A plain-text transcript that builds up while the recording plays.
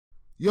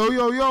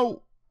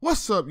Yo,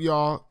 what's up,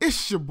 y'all?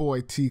 It's your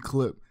boy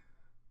Tclip,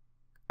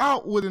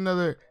 out with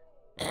another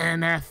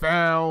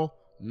NFL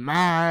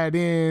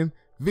Madden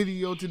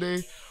video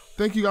today.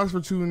 Thank you guys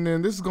for tuning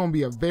in. This is going to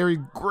be a very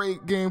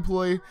great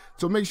gameplay,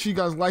 so make sure you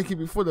guys like it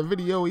before the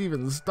video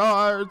even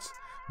starts.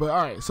 But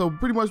alright, so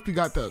pretty much we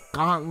got the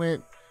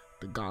gauntlet.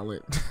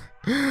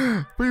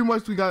 Pretty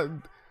much we got,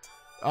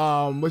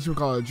 what you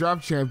call it,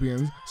 draft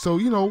champions. So,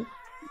 you know,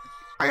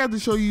 I got to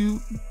show you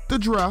the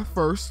draft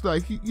first,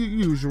 like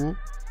usual.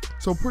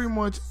 So pretty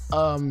much,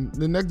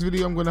 the next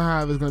video I'm gonna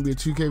have is gonna be a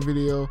 2K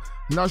video.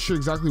 I'm not sure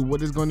exactly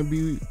what it's gonna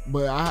be,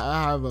 but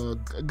I have a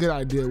good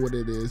idea what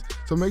it is.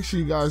 So make sure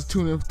you guys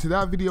tune in to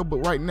that video.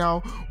 But right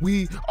now,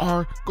 we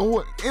are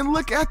going and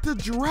look at the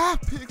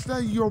draft picks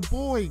that your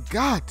boy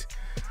got.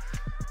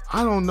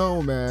 I don't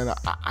know, man.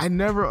 I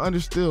never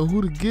understood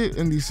who to get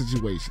in these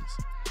situations.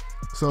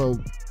 So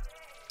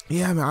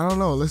yeah, man, I don't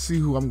know. Let's see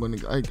who I'm gonna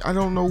like. I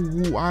don't know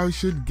who I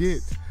should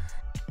get.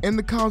 In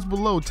the comments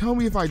below, tell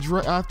me if I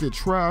drafted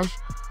trash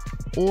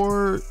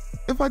or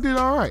if I did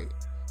all right.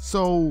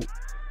 So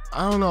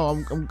I don't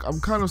know. I'm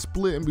kind of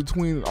split in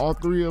between all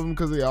three of them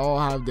because they all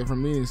have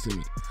different meanings to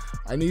me.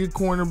 I need a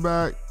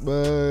cornerback,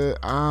 but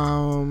I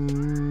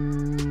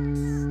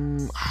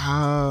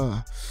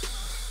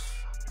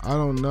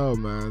don't know,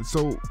 man.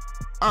 So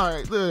all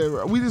right,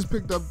 we just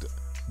picked up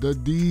the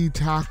D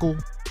tackle.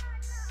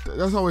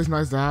 That's always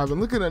nice to have. And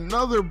look at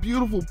another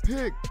beautiful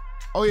pick.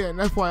 Oh yeah, and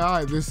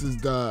FYI, this is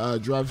the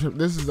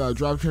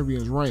draft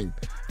champions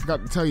ranked.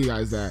 Forgot to tell you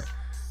guys that.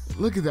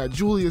 Look at that,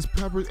 Julius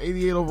Peppers,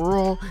 88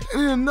 overall,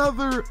 and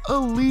another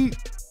elite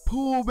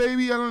pool,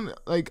 baby.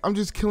 I'm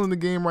just killing the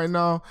game right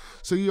now.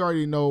 So you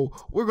already know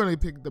we're gonna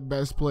pick the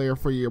best player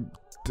for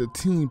the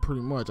team,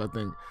 pretty much. I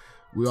think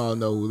we all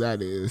know who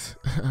that is.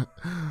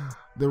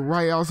 The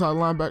right outside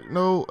linebacker.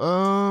 No,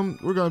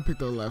 we're gonna pick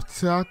the left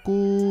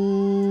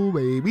tackle,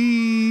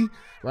 baby.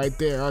 Right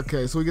there.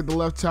 Okay, so we get the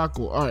left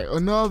tackle. All right,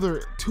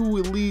 another two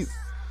elite.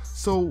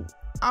 So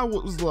I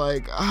was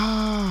like,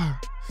 I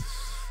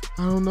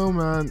don't know,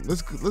 man.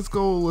 Let's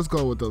go with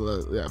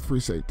the free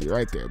safety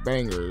right there.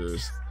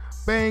 Bangers.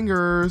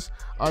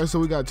 All right, so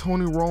we got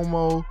Tony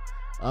Romo,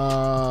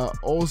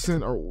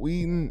 Olsen or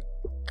Wheaton,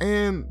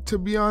 and to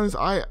be honest,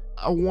 I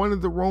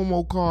wanted the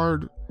Romo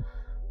card,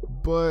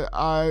 but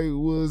I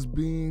was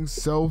being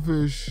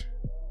selfish.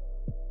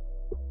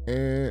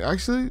 And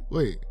actually,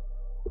 wait,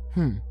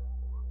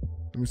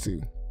 let me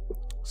see.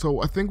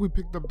 So I think we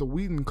picked up the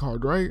Wheaton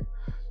card, right?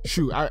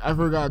 Shoot, I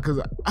forgot because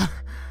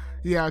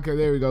yeah, okay,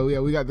 there we go. Yeah,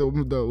 we got the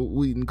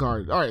Wheaton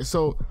card. All right,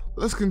 so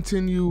let's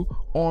continue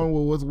on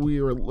with what we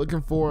were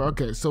looking for.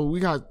 Okay, so we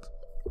got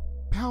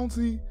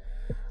Pouncey,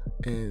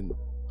 and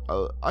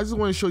I just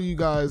want to show you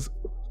guys,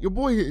 your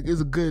boy is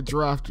a good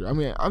drafter. I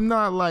mean, I'm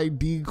not like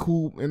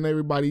Tclip and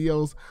everybody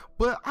else,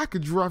 but I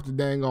could draft a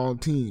dang on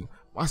team.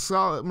 My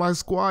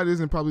squad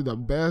isn't probably the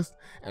best,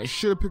 and I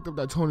should have picked up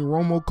that Tony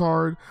Romo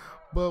card,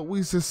 but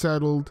we just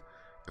settled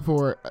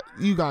for,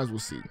 you guys will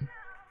see.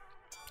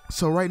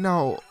 So right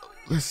now,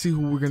 let's see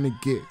who we're gonna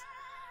get.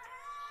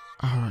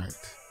 All right,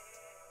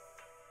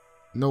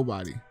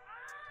 nobody.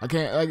 I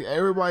can't, like,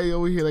 everybody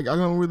over here, like, I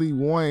don't really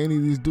want any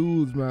of these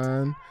dudes,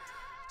 man.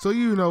 So,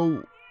 you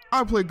know,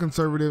 I play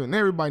conservative, and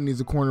everybody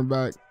needs a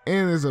cornerback,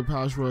 and there's a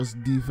pass rush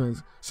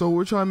defense. So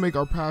we're trying to make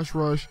our pass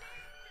rush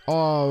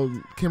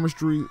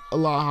chemistry a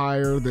lot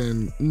higher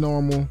than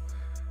normal,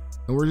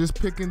 and we're just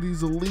picking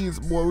these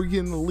elites. Boy, we're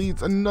getting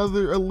elites.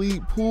 Another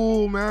elite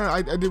pool, man.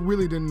 I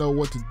really didn't know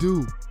what to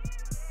do.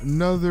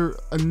 Another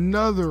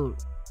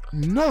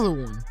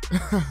one.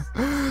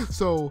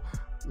 So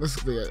let's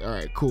all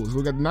right, cool. So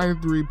we got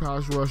 93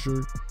 pass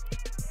rusher.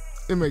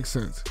 It makes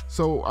sense.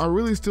 So I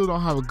really still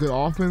don't have a good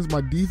offense.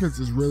 My defense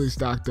is really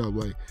stacked up.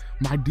 Like,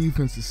 my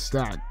defense is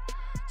stacked.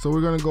 So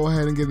we're gonna go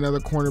ahead and get another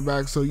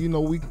cornerback, so you know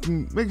we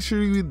can make sure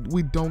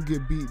we don't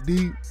get beat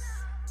deep,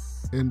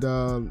 and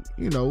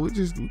you know, we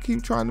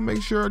keep trying to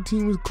make sure our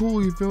team is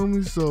cool. You feel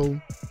me? So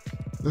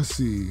let's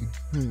see,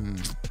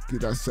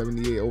 get that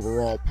 78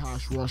 overall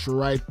pass rusher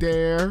right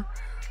there,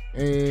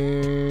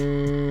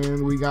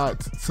 and we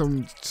got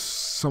some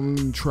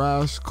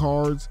trash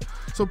cards.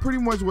 So pretty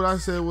much what I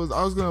said was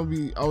I was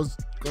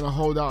gonna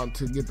hold out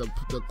to get the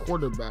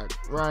quarterback,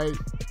 right?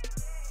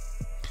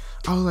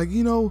 I was like,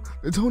 you know,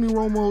 the Tony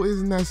Romo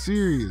isn't that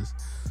serious,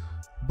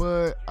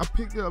 but I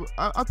picked up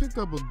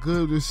a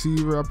good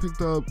receiver. I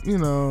picked up, you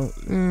know,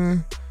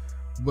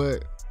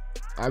 but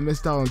I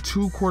missed out on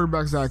two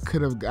quarterbacks that I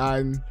could have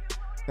gotten,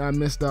 and I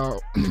missed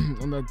out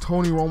on the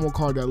Tony Romo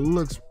card that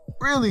looks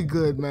really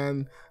good,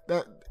 man.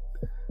 That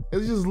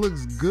it just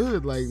looks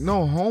good, like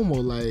no homo.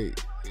 Like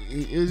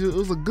it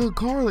was a good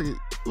card. Like,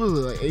 it was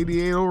like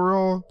 88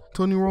 overall,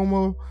 Tony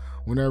Romo.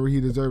 Whenever he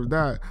deserved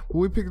that, but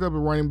we picked up a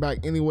running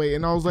back anyway,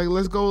 and I was like,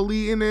 let's go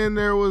elite, and then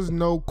there was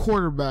no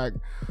quarterback,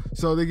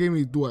 so they gave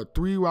me what,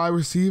 3 wide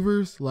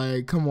receivers?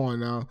 Like, come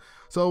on now.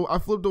 So I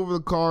flipped over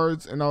the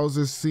cards, and I was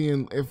just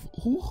seeing if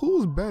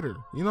who's better,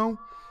 you know,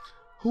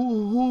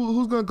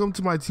 who's gonna come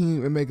to my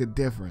team and make a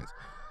difference.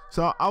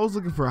 So I was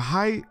looking for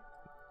height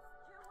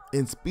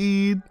and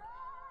speed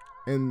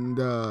and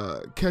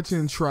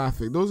catching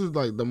traffic. Those are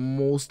like the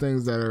most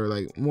things that are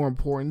like more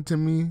important to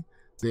me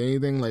than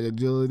anything like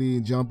agility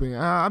and jumping.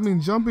 I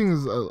mean, jumping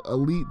is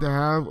elite to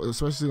have,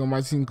 especially on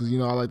my team, because, you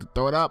know, I like to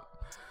throw it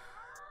up.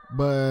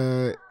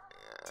 But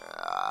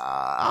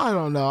I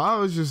don't know. I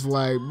was just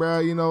like,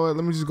 bruh, you know what?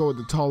 Let me just go with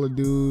the taller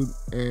dude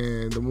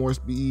and the more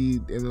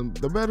speed and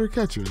the better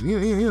catcher.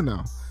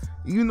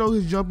 You know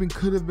his jumping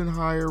could have been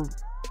higher.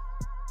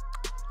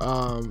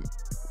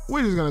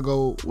 We're just gonna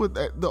go with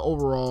the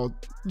overall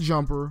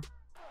jumper.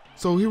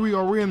 So here we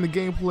are. We're in the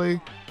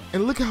gameplay,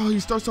 and look at how he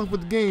starts off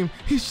with the game.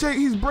 He's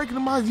breaking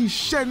the eyes. He's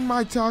shedding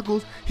my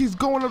tackles. He's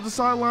going up the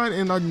sideline,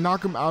 and I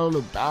knock him out of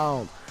the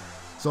bounds.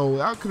 So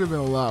that could have been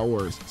a lot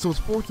worse. So it's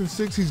 4th and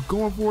 6. He's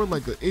going for it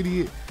like an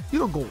idiot. You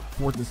don't go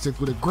 4th and 6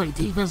 with a great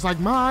defense like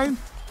mine.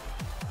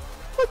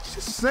 What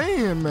you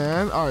saying,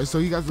 man? All right, so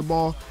he got the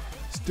ball,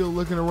 still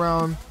looking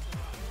around.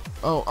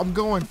 Oh, I'm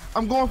going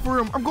for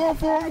him. I'm going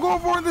for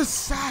him. The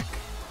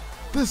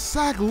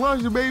sack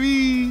lunge,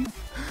 baby.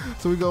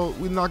 So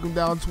we knock him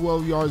down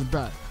 12 yards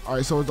back. All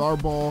right, so it's our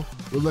ball.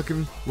 We're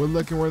looking, we're in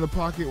the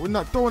pocket. We're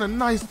not throwing a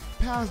nice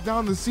pass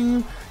down the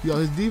seam. Yo,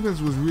 his defense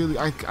was really,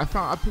 I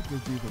picked his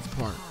defense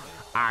apart,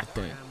 I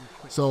think.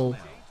 So,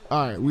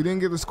 all right, we didn't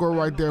get the score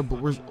right there, but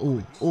we're,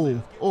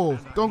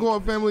 don't go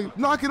up, family.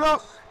 Knock it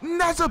up.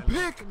 That's a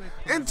pick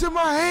into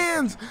my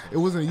hands. It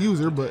wasn't a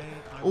user, but,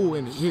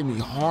 and it hit me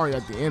hard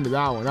at the end of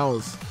that one. That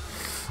was,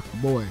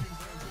 boy.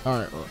 All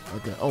right,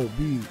 okay.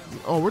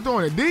 We're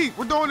throwing it deep.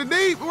 We're throwing it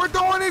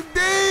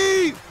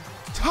deep.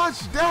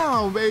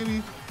 Touchdown,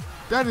 baby.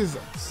 That is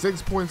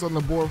 6 points on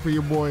the board for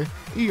your boy.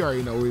 You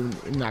already know we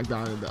knocked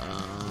down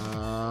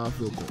the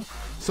field goal.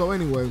 So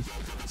anyway,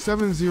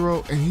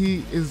 7-0, and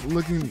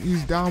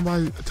he's down by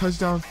a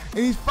touchdown,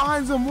 and he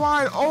finds him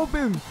wide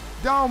open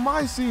down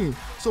my seam.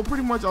 So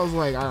pretty much I was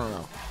like, I don't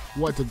know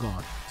what to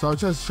guard. So I'm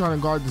just trying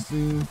to guard the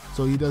seam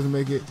so he doesn't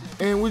make it.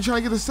 And we're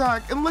trying to get a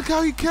sack, and look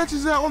how he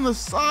catches that on the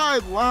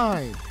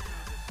sideline.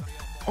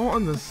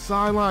 On the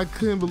sideline, I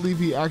couldn't believe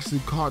he actually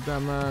caught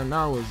that, man.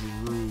 That was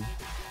rude.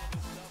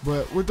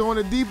 But we're throwing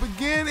it deep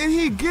again, and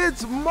he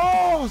gets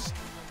mossed.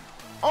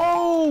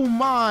 Oh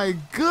my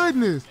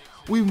goodness.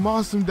 We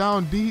mossed him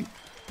down deep.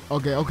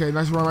 Okay,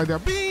 nice run right there.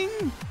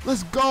 Bing!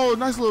 Let's go.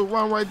 Nice little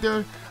run right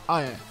there.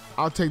 All right,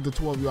 I'll take the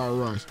 12-yard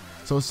rush.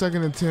 So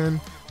 2nd and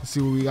 10. Let's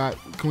see what we got.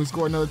 Can we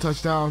score another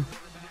touchdown?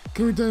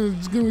 Can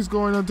we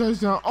score another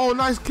touchdown? Oh,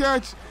 nice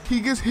catch.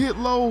 He gets hit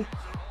low,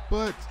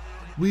 but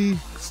we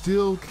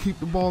still keep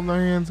the ball in their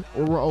hands.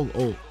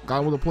 Got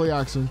him with a play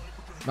action.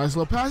 Nice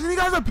little pass, and he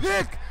has a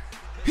pick.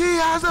 He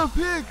has a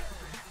pick,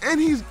 and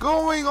he's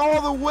going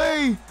all the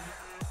way.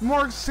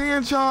 Mark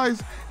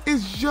Sanchez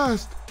is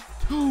just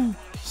too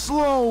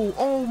slow.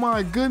 Oh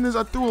my goodness,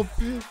 I threw a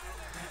pick,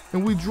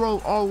 and we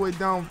drove all the way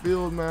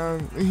downfield,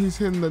 man. And he's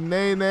hitting the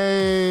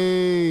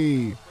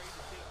nay-nay.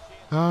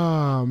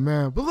 Ah,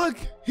 man. But look,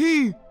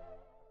 he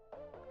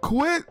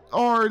quit,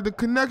 or the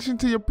connection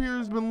to your peer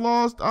has been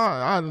lost.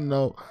 I don't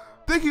know.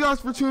 Thank you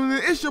guys for tuning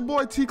in. It's your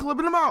boy Tclip,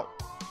 and I'm out.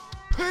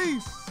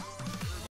 Peace.